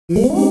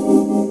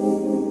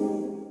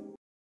Hello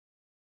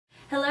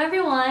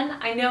everyone!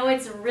 I know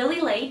it's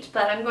really late,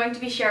 but I'm going to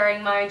be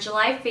sharing my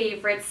July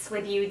favorites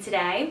with you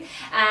today.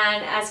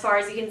 And as far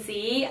as you can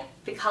see,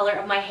 the color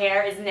of my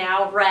hair is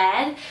now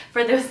red.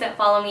 For those that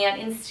follow me on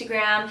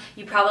Instagram,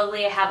 you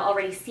probably have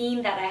already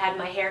seen that I had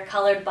my hair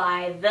colored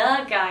by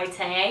the guy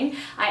Tang.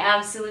 I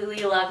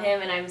absolutely love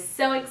him and I'm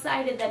so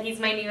excited that he's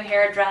my new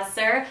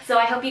hairdresser. So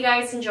I hope you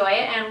guys enjoy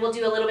it, and we'll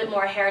do a little bit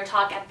more hair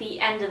talk at the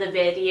end of the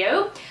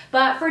video.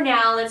 But for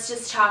now, let's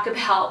just talk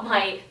about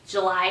my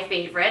July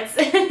favorites.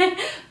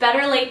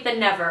 Better late than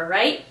never,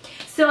 right?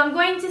 So I'm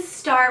going to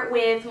start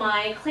with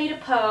my Clé de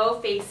Peau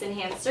face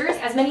enhancers.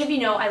 As many of you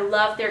know, I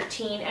love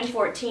 13 and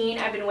 14.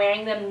 I've been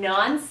wearing them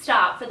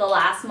non-stop for the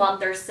last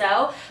month or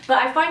so, but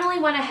I finally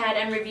went ahead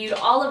and reviewed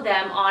all of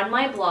them on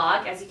my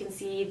blog. As you can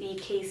see, the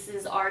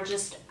cases are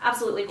just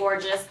absolutely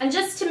gorgeous. And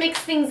just to mix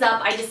things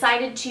up, I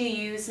decided to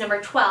use number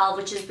 12,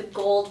 which is the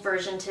gold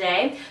version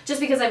today, just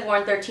because I've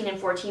worn 13 and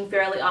 14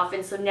 fairly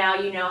often, so now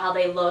you know how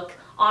they look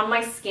on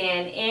my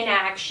skin in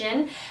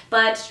action.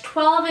 But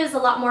 12 is a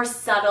lot more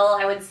subtle,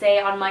 I would say,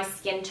 on my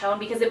skin tone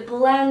because it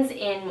blends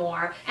in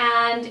more,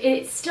 and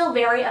it's still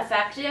very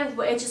effective,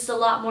 but it's just a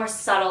lot more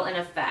subtle in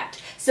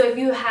effect. So if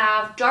you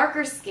have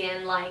darker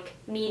skin, like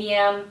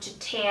medium to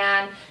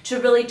tan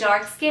to really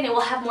dark skin, it will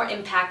have more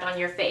impact on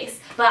your face.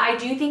 But I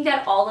do think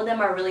that all of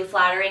them are really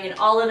flattering and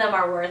all of them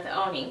are worth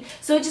owning.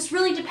 So it just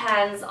really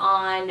depends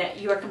on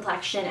your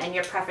complexion and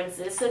your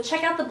preferences. So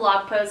check out the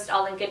blog post,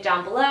 I'll link it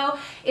down below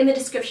in the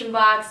description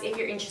box if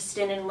you're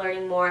interested in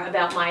learning more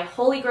about my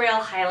Holy Grail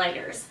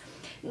highlighters.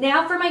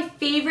 Now for my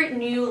favorite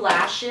new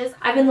lashes.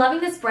 I've been loving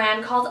this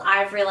brand called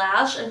Ivory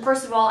Lash, and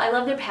first of all, I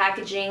love their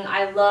packaging.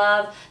 I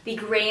love the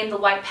gray and the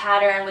white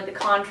pattern with the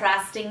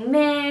contrasting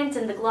mint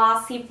and the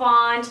glossy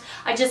font.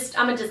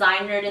 I'm a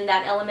design nerd in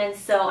that element,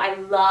 so I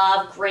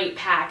love great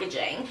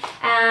packaging.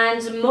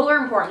 And more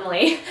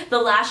importantly, the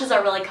lashes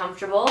are really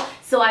comfortable.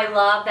 So I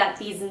love that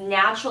these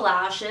natural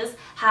lashes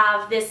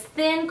have this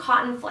thin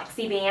cotton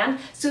flexi band,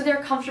 so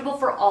they're comfortable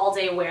for all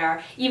day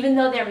wear. Even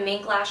though they're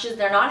mink lashes,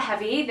 they're not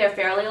heavy, they're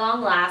fairly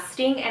long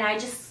lasting, and I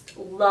just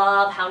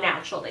love how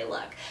natural they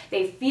look.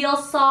 They feel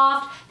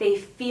soft, they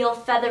feel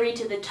feathery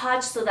to the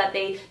touch so that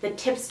the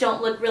tips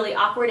don't look really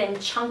awkward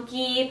and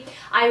chunky.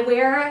 I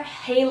wear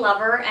Hey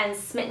Lover and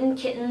Smitten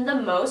Kitten the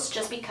most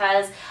just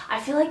because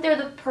I feel like they're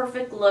the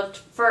perfect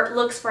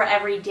looks for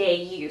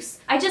everyday use.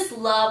 I just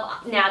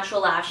love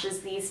natural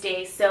lashes these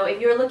days, so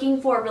if you're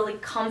looking for really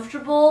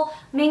comfortable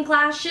mink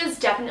lashes,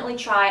 definitely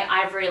try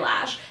Ivory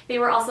Lash. They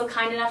were also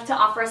kind enough to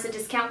offer us a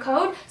discount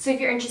code, so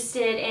if you're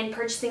interested in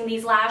purchasing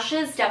these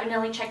lashes,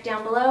 definitely check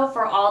down below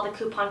for all the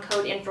coupon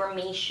code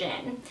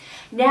information.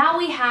 Now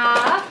we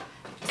have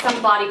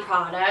some body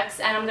products,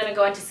 and I'm going to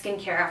go into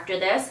skincare after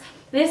this.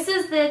 This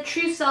is the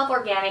True Self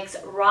Organics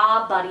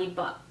Raw Body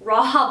Butter,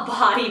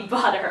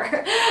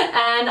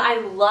 and I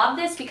love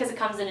this because it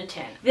comes in a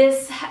tin.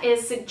 This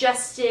is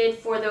suggested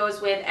for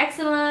those with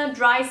eczema,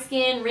 dry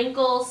skin,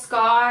 wrinkles,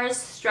 scars,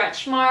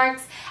 stretch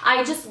marks.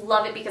 I just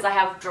love it because I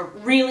have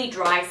really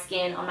dry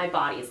skin on my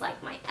bodies,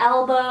 like my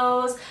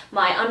elbows,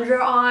 my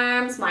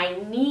underarms, my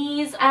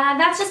knees, and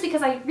that's just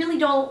because I really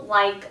don't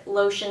like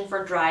lotion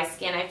for dry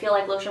skin. I feel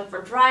like lotion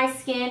for dry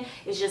skin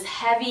is just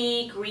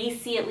heavy,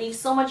 greasy, it leaves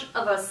so much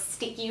of a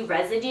sticky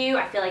residue.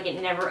 I feel like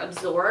it never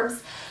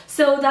absorbs.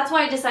 So that's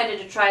why I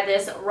decided to try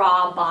this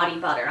raw body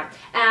butter.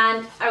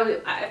 And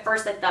at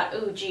first I thought,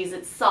 oh geez,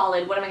 it's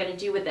solid, what am I going to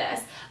do with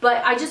this?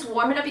 But I just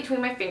warm it up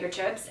between my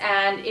fingertips,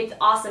 and it's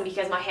awesome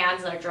because my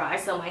hands are dry,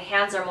 so my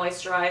hands are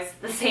moisturized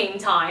at the same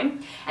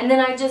time. And then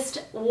I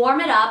just warm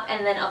it up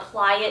and then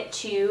apply it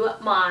to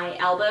my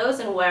elbows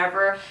and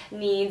wherever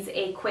needs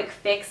a quick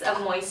fix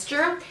of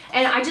moisture.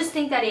 And I just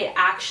think that it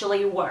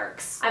actually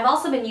works. I've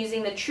also been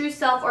using the True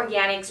Self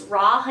Organics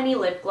Raw Honey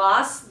Lip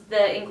Gloss.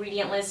 The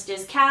ingredient list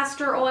is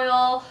castor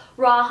oil,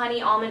 raw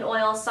honey, almond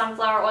oil,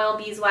 sunflower oil,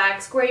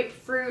 beeswax,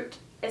 grapefruit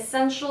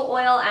essential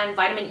oil, and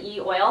vitamin E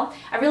oil.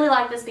 I really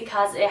like this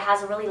because it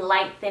has a really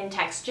light, thin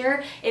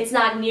texture. It's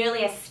not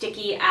nearly as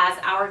sticky as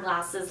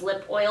Hourglass's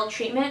lip oil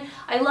treatment.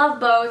 I love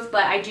both,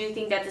 but I do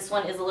think that this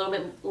one is a little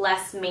bit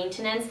less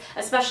maintenance,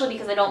 especially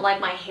because I don't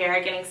like my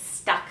hair getting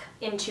stuck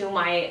into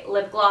my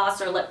lip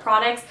gloss or lip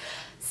products,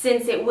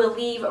 since it will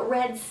leave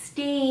red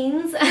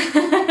stains.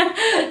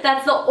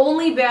 That's the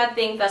only bad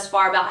thing thus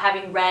far about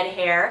having red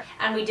hair.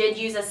 And we did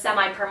use a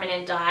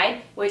semi-permanent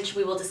dye, which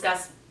we will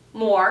discuss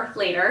more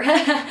later.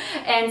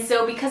 And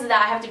so because of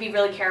that, I have to be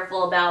really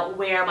careful about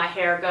where my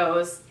hair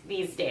goes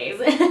these days.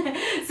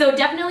 So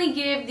definitely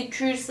give the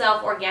True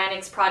Self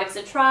Organics products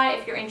a try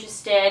if you're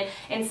interested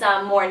in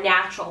some more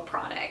natural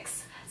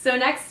products. So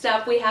next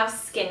up we have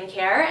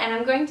skincare, and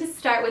I'm going to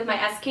start with my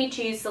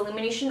SK2's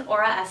Illumination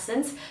Aura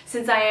Essence.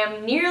 Since I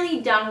am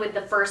nearly done with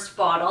the first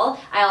bottle,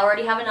 I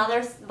already have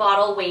another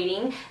bottle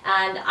waiting,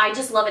 and I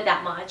just love it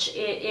that much.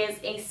 It is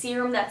a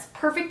serum that's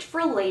perfect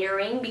for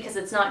layering because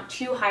it's not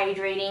too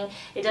hydrating,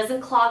 it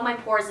doesn't clog my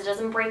pores, it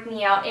doesn't break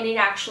me out, and it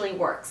actually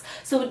works.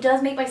 So it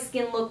does make my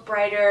skin look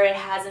brighter, it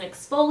has an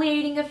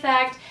exfoliating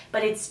effect,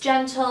 but it's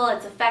gentle,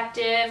 it's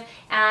effective,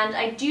 and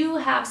I do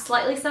have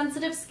slightly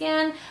sensitive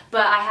skin,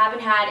 but I haven't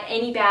had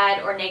any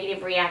bad or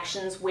negative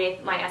reactions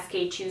with my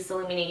SK2's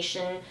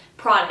Illumination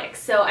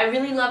products. So I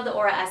really love the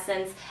Aura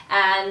Essence,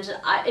 and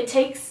it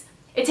takes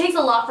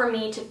a lot for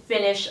me to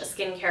finish a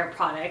skincare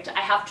product. I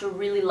have to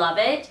really love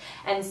it,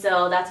 and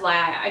so that's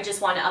why I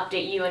just want to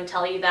update you and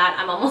tell you that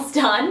I'm almost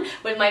done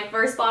with my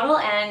first bottle,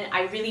 and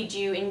I really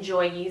do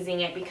enjoy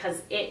using it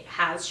because it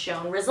has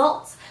shown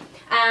results.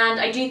 And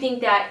I do think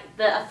that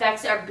the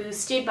effects are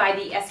boosted by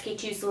the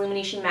SK2's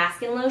Illumination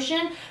Mask and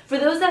Lotion. For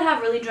those that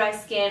have really dry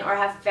skin or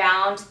have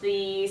found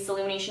the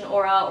Illumination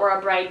Aura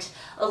Bright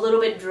a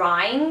little bit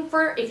drying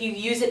for if you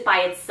use it by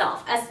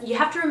itself. You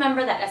have to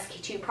remember that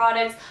SK2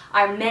 products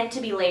are meant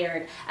to be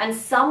layered, and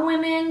some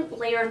women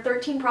layer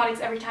 13 products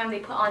every time they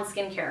put on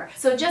skincare.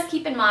 So just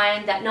keep in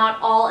mind that not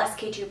all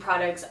SK2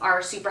 products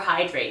are super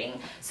hydrating.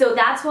 So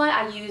that's why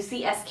I use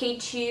the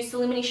SK2's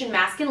Illumination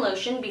Mask and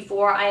Lotion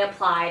before I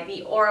apply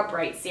the Aura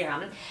Bright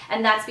serum,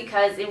 and that's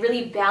because it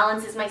really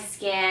balances my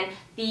skin.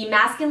 The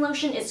mask and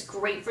lotion is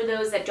great for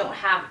those that don't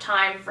have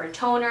time for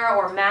toner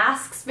or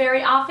masks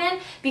very often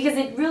because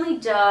it really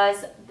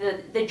does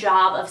the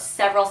job of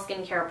several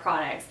skincare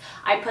products.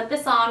 I put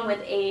this on with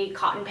a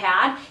cotton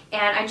pad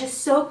and I just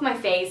soak my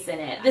face in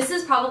it. This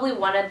is probably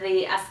one of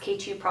the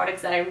SK2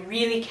 products that I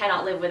really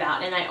cannot live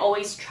without, and I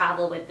always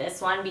travel with this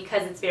one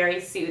because it's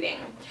very soothing.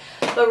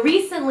 But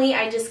recently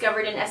I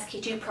discovered an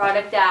SK2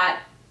 product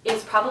that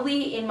is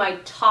probably in my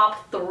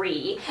top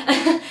 3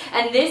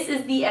 and this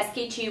is the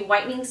SK2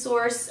 Whitening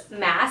Source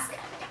Mask.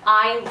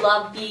 I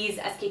love these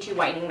SK2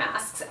 whitening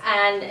masks,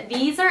 and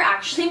these are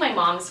actually my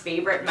mom's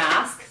favorite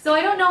mask. So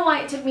I don't know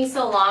why it took me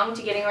so long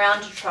to getting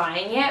around to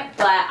trying it,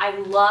 but I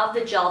love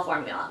the gel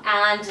formula.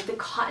 And the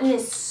cotton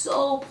is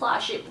so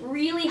plush. It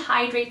really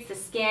hydrates the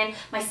skin.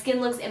 My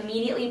skin looks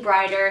immediately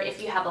brighter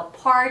if you have a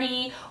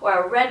party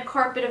or a red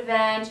carpet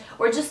event,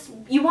 or just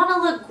you want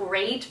to look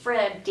great for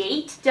a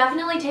date.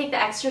 Definitely take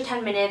the extra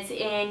 10 minutes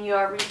in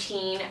your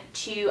routine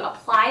to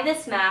apply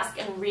this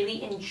mask and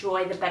really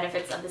enjoy the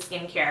benefits of the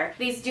skincare.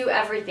 These do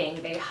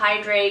everything. They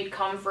hydrate,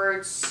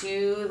 comfort,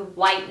 soothe,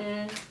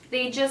 whiten.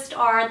 They just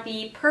are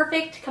the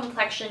perfect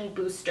complexion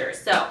booster.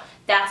 So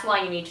that's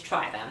why you need to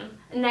try them.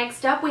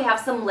 Next up, we have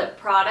some lip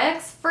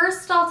products.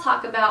 First, I'll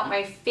talk about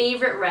my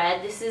favorite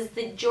red. This is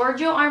the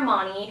Giorgio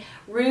Armani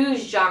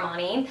Rouge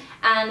Armani,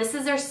 and this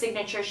is their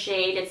signature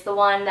shade. It's the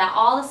one that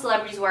all the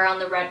celebrities wear on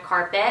the red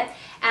carpet,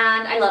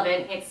 and I love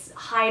it. It's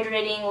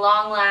hydrating,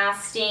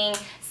 long-lasting,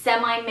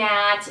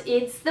 semi-matte.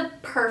 It's the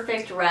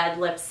perfect red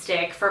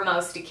lipstick for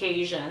most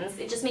occasions.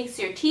 It just makes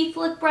your teeth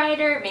look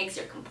brighter, it makes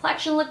your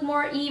complexion look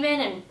more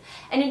even,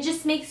 and it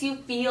just makes you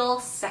feel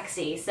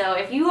sexy. So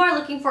if you are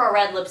looking for a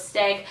red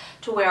lipstick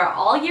to wear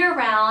all year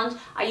round,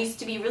 I used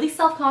to be really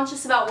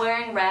self-conscious about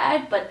wearing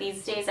red, but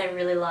these days I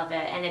really love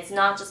it. And it's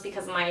not just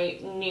because of my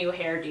new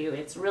hairdo,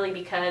 it's really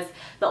because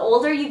the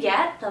older you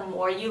get, the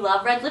more you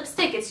love red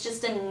lipstick. It's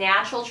just a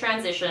natural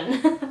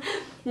transition.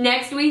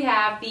 Next we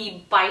have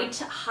the Bite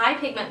High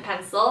Pigment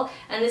Pencil,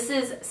 and this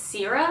is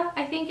Sierra,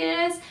 I think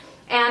it is.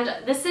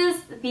 And this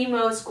is the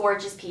most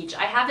gorgeous peach.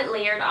 I have it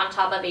layered on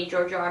top of a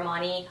Giorgio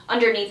Armani,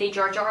 underneath a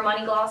Giorgio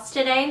Armani gloss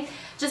today,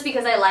 just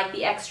because I like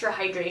the extra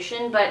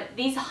hydration, but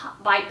these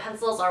Bite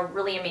pencils are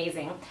really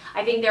amazing.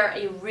 I think they're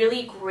a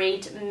really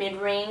great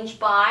mid-range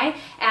buy,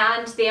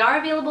 and they are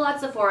available at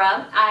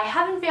Sephora. I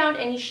haven't found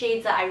any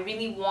shades that I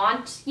really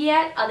want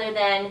yet, other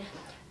than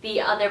the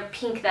other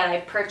pink that I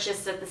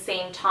purchased at the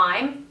same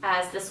time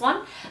as this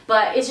one,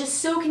 but it's just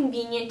so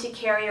convenient to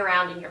carry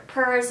around in your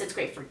purse. It's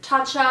great for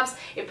touch-ups.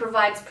 It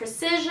provides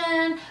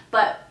precision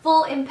but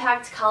full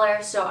impact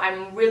color, so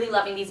I'm really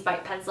loving these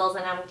Bite pencils,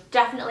 and I'm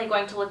definitely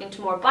going to look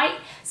into more Bite.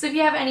 So if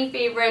you have any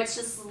favorites,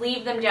 just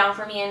leave them down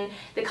for me in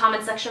the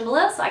comment section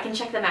below so I can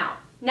check them out.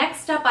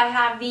 Next up, I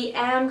have the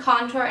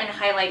Contour and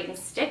Highlighting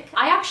Stick.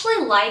 I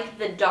actually like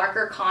the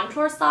darker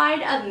contour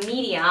side of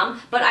medium,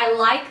 but I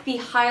like the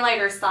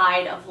highlighter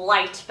side of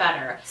light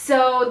better.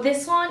 So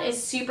this one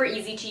is super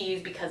easy to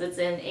use because it's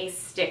in a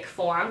stick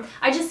form.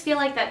 I just feel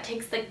like that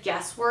takes the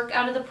guesswork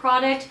out of the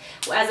product,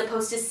 as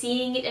opposed to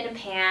seeing it in a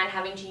pan,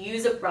 having to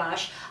use a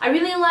brush. I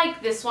really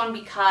like this one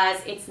because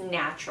it's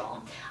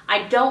natural.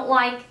 I don't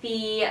like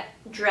the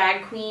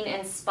drag queen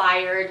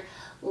inspired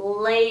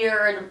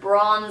layered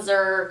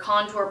bronzer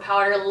contour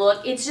powder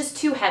look. It's just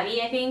too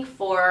heavy, I think,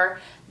 for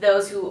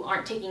those who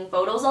aren't taking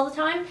photos all the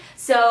time.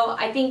 So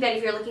I think that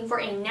if you're looking for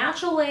a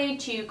natural way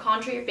to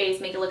contour your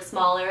face, make it look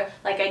smaller,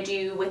 like I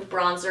do with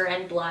bronzer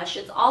and blush,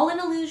 it's all an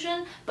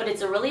illusion, but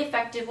it's a really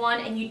effective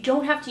one, and you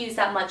don't have to use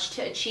that much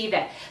to achieve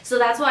it. So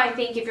that's why I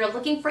think if you're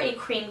looking for a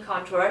cream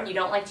contour and you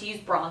don't like to use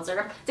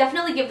bronzer,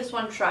 definitely give this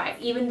one a try.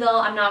 Even though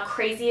I'm not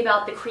crazy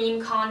about the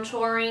cream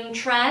contouring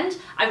trend,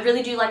 I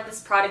really do like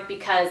this product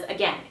because,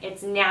 again,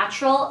 it's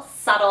natural,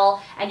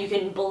 subtle, and you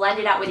can blend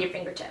it out with your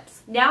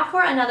fingertips. Now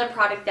for another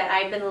product that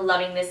I've been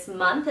loving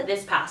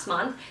this past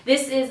month.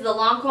 This is the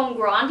Lancome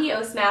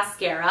Grandiose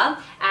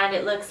Mascara, and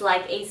it looks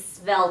like a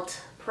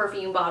svelte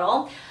perfume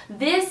bottle.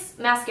 This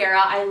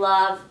mascara I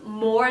love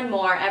more and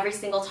more every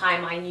single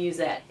time I use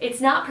it. It's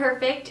not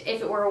perfect.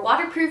 If it were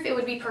waterproof, it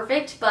would be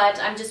perfect,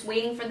 but I'm just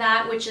waiting for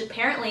that, which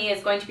apparently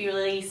is going to be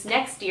released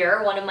next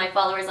year. One of my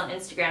followers on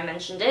Instagram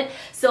mentioned it.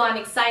 So I'm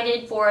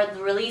excited for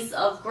the release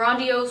of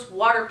Grandiose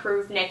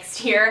waterproof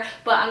next year,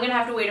 but I'm gonna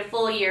have to wait a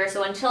full year.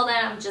 So until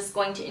then, I'm just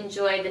going to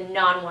enjoy the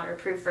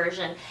non-waterproof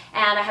version.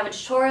 And I have a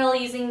tutorial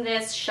using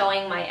this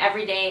showing my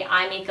everyday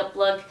eye makeup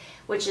look,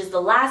 which is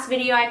the last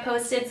video I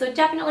posted, so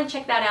definitely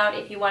check that out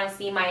if you want to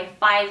see my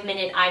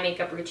 5-minute eye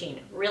makeup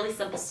routine. Really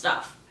simple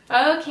stuff.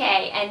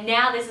 Okay, and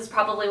now this is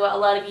probably what a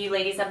lot of you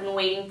ladies have been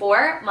waiting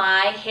for,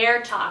 my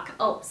hair talk.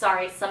 Oh,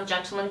 sorry, some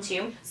gentlemen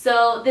too.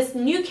 So this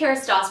new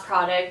Kerastase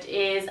product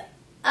is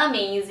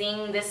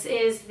amazing. This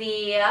is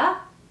the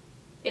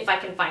if I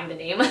can find the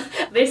name.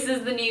 This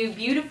is the new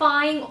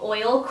Beautifying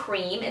Oil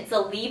Cream. It's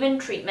a leave-in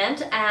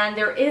treatment, and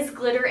there is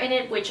glitter in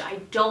it, which I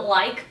don't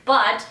like,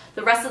 but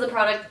the rest of the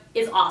product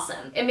is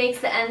awesome. It makes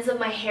the ends of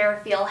my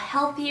hair feel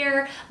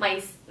healthier,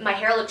 my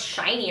hair looks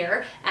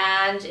shinier,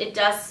 and it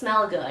does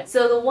smell good.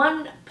 So the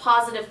one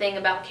positive thing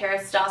about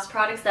Kerastase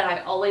products that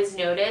I always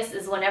notice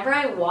is whenever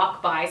I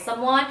walk by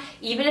someone,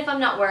 even if I'm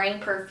not wearing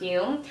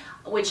perfume,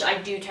 which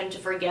I do tend to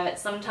forget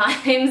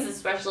sometimes,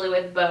 especially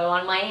with bow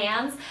on my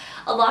hands,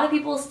 a lot of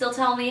people still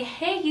tell me,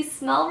 hey, you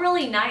smell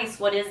really nice,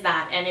 what is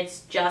that? And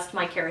it's just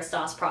my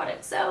Kerastase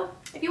product. So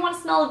if you want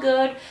to smell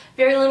good,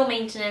 very little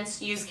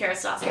maintenance, use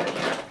Kerastase hair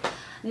care.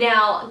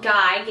 Now,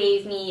 Guy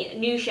gave me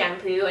new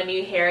shampoo, a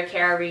new hair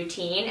care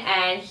routine,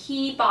 and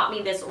he bought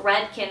me this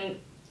Redken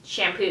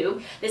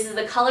shampoo. This is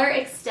the Color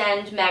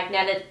Extend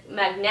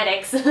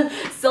Magnetics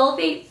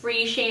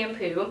sulfate-free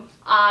shampoo.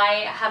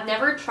 I have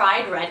never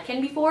tried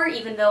Redken before,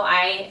 even though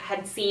I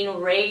had seen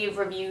rave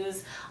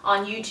reviews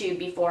on YouTube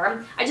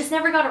before. I just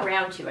never got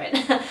around to it.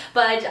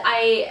 But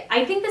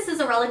I think this is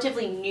a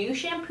relatively new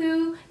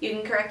shampoo. You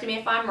can correct me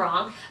if I'm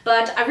wrong,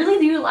 but I really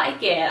do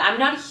like it. I'm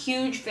not a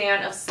huge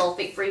fan of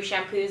sulfate-free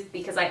shampoos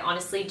because I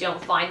honestly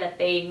don't find that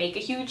they make a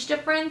huge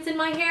difference in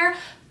my hair,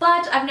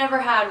 but I've never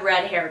had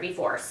red hair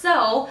before,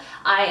 so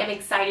I am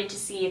excited to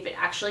see if it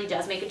actually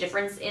does make a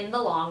difference in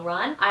the long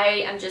run.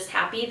 I am just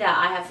happy that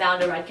I have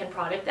found a Redken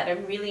product that I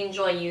really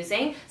enjoy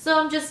using, so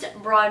I'm just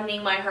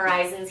broadening my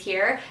horizons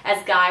here.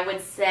 As Guy would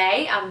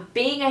say, I'm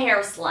being a hair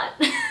slut.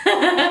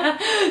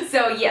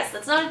 So yes,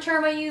 that's not a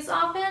term I use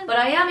often, but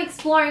I am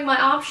exploring my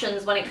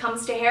options when it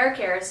comes to hair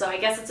care, so I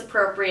guess it's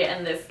appropriate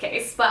in this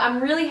case. But I'm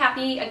really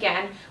happy,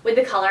 again, with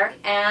the color,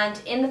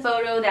 and in the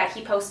photo that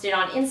he posted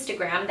on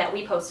Instagram, that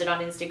we posted on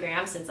Instagram,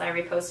 since I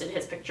reposted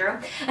his picture,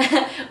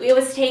 it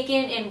was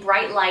taken in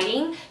bright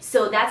lighting,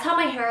 so that's how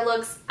my hair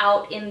looks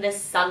out in the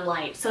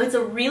sunlight. So it's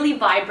a really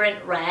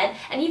vibrant red,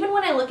 and even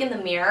when I look in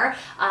the mirror,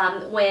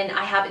 when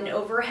I have an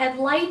overhead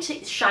light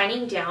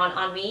shining down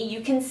on me,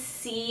 you can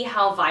see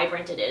how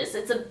vibrant it is.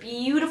 It's a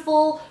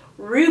beautiful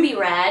ruby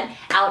red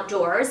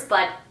outdoors,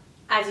 but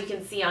as you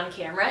can see on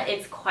camera,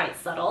 it's quite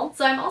subtle.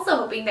 So I'm also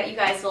hoping that you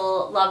guys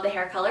will love the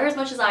hair color as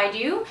much as I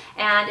do,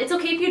 and it's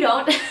okay if you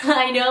don't.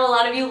 I know a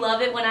lot of you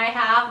love it when I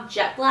have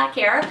jet black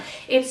hair.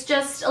 It's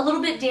just a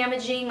little bit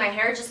damaging. My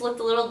hair just looked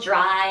a little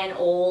dry and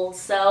old,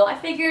 so I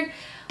figured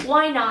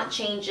why not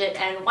change it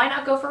and why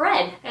not go for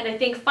red? And I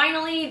think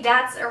finally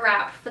that's a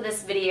wrap for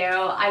this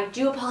video. I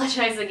do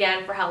apologize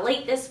again for how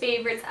late this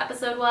favorites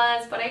episode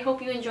was, but I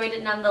hope you enjoyed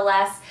it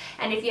nonetheless.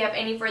 And if you have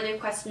any further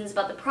questions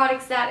about the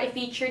products that I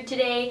featured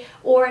today,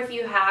 or if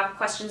you have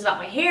questions about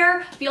my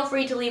hair, feel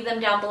free to leave them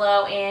down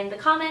below in the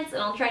comments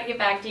and I'll try to get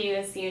back to you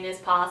as soon as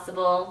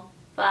possible.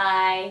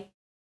 Bye!